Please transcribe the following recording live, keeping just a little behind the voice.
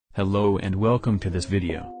Hello and welcome to this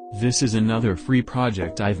video. This is another free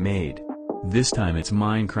project I've made. This time it's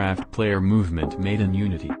Minecraft player movement made in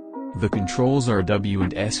Unity. The controls are W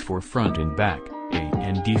and S for front and back, A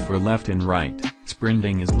and D for left and right,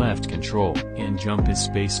 sprinting is left control, and jump is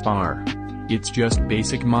spacebar. It's just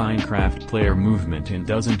basic Minecraft player movement and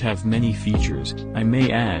doesn't have many features. I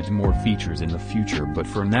may add more features in the future, but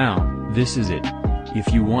for now, this is it.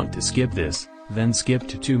 If you want to skip this, then skip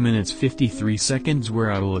to 2 minutes 53 seconds where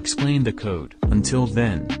I will explain the code. Until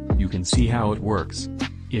then, you can see how it works.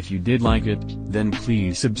 If you did like it, then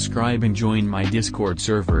please subscribe and join my Discord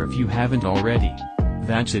server if you haven't already.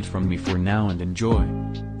 That's it from me for now and enjoy.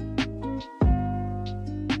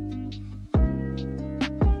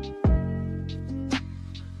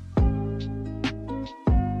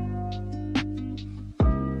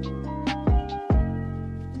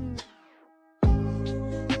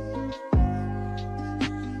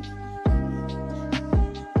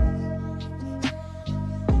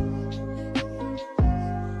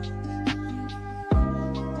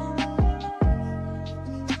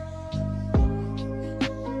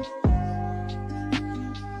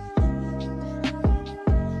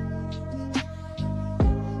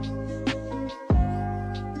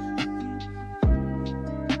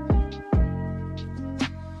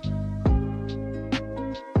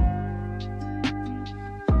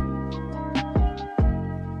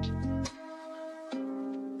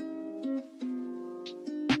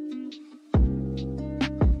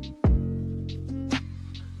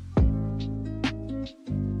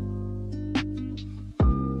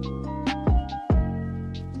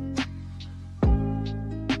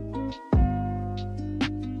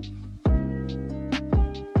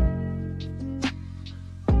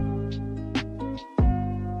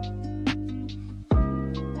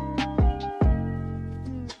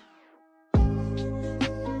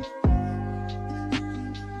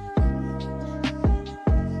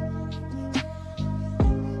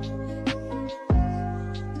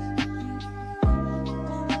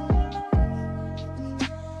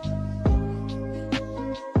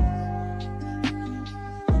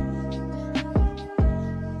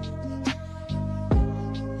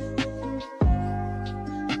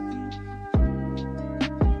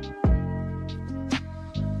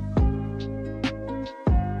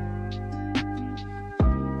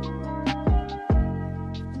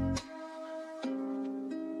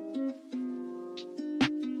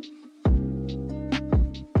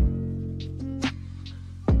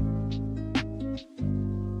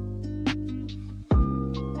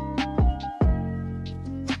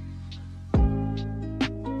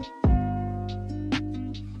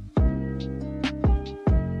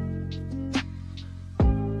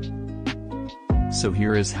 So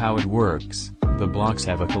here is how it works. The blocks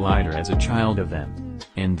have a collider as a child of them.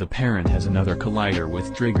 And the parent has another collider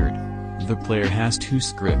with triggered. The player has two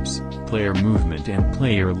scripts, player movement and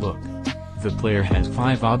player look. The player has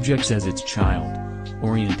 5 objects as its child.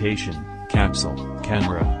 Orientation, capsule,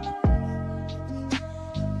 camera.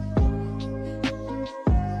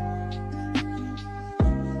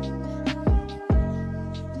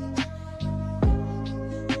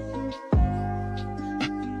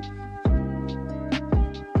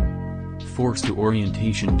 Force to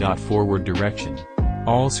orientation. Forward direction.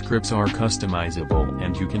 All scripts are customizable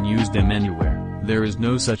and you can use them anywhere. There is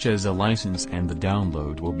no such as a license and the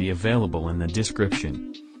download will be available in the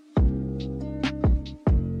description.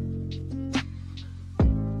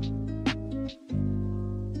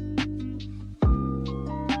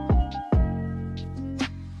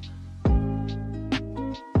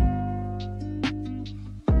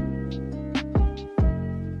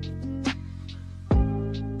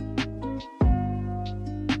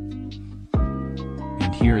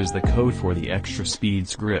 Here is the code for the extra speed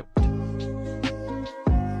script.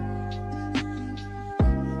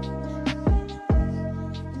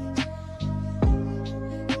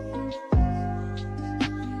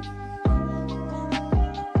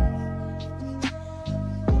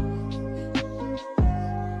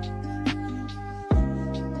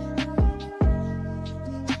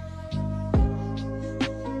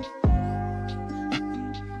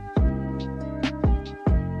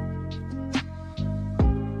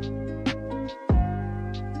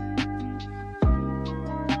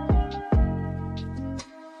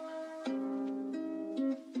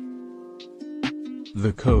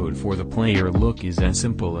 The code for the player look is as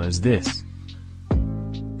simple as this.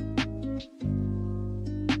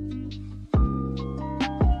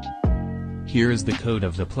 Here is the code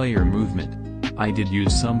of the player movement. I did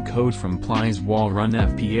use some code from Ply's Wallrun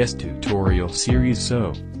FPS tutorial series,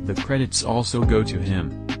 so the credits also go to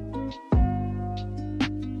him.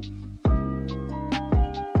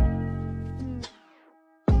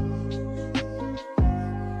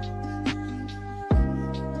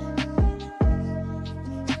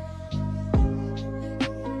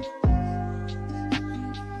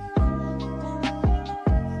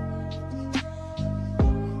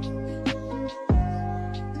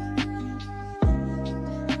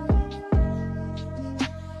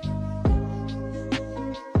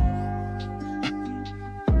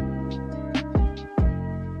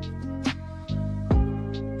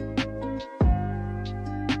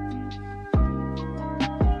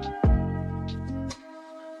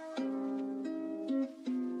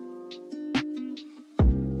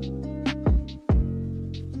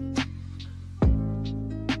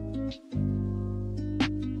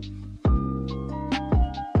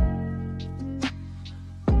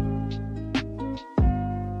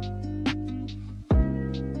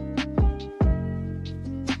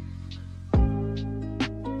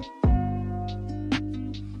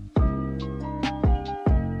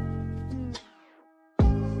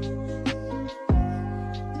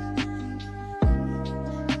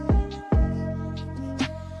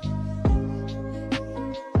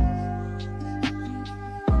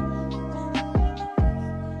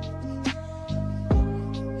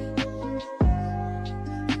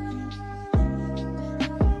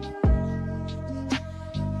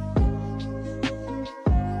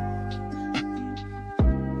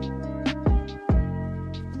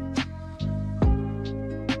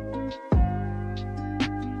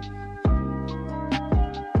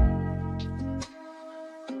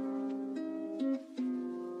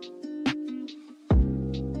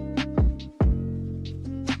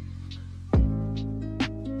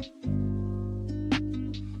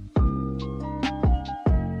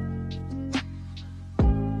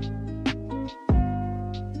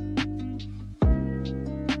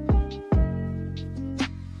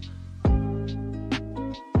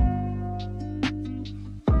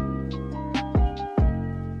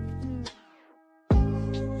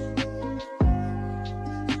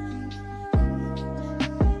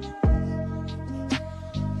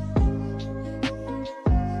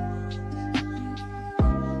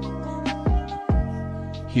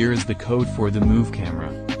 Here is the code for the move camera.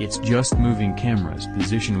 It's just moving camera's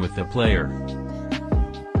position with the player.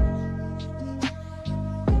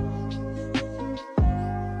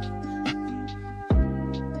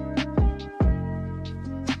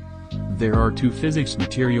 There are 2 physics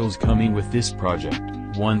materials coming with this project,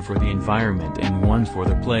 one for the environment and one for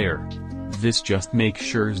the player. This just makes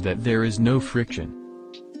sure that there is no friction.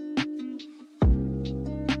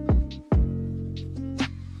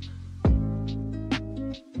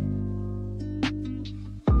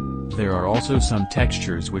 There are also some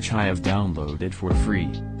textures which I have downloaded for free.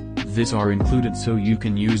 These are included so you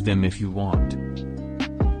can use them if you want.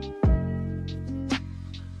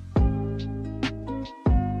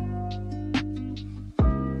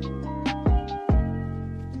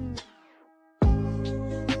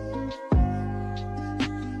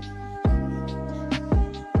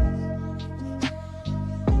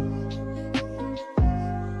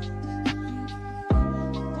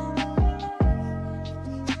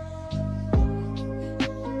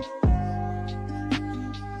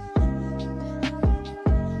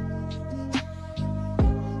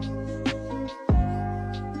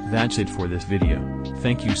 That's it for this video.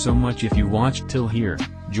 Thank you so much if you watched till here.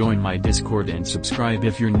 Join my Discord and subscribe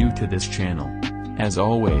if you're new to this channel. As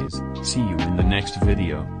always, see you in the next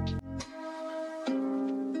video.